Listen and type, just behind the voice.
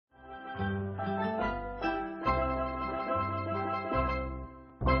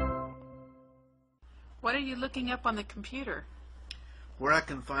What are you looking up on the computer? Where I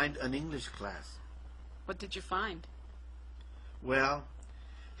can find an English class. What did you find? Well,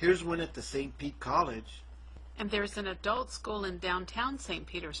 here's one at the St. Pete College. And there's an adult school in downtown St.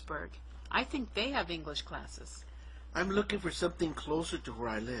 Petersburg. I think they have English classes. I'm looking for something closer to where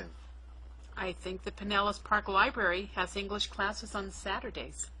I live. I think the Pinellas Park Library has English classes on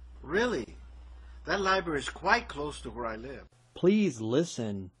Saturdays. Really? That library is quite close to where I live. Please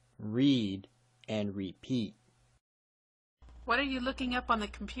listen, read, and repeat. What are you looking up on the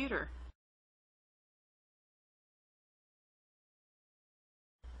computer?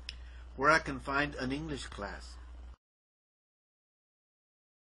 Where I can find an English class.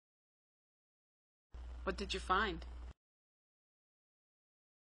 What did you find?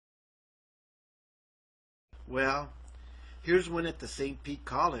 Well, here's one at the St. Pete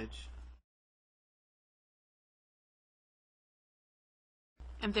College.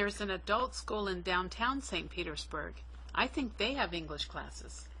 And there's an adult school in downtown St. Petersburg. I think they have English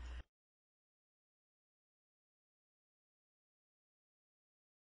classes.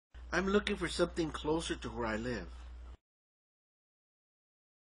 I'm looking for something closer to where I live.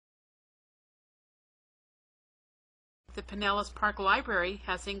 The Pinellas Park Library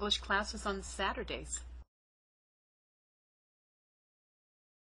has English classes on Saturdays.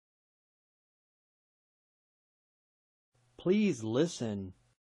 Please listen.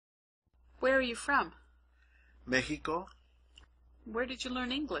 Where are you from? Mexico? Where did you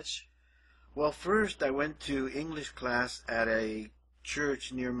learn English? Well, first I went to English class at a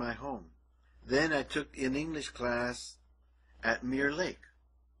church near my home. Then I took an English class at Mirror Lake.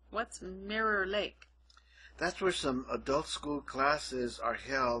 What's Mirror Lake? That's where some adult school classes are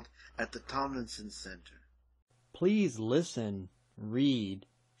held at the Tomlinson Center. Please listen, read,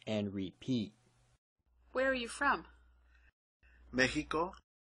 and repeat. Where are you from? Mexico?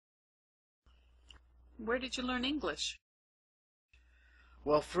 Where did you learn English?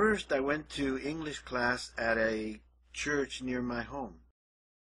 Well, first I went to English class at a church near my home.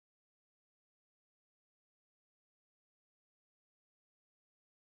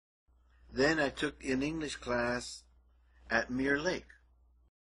 Then I took an English class at Mirror Lake.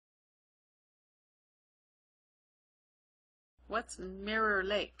 What's Mirror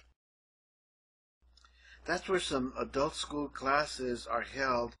Lake? That's where some adult school classes are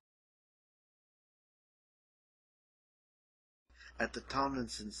held at the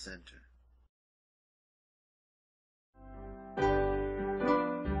Tomlinson Center.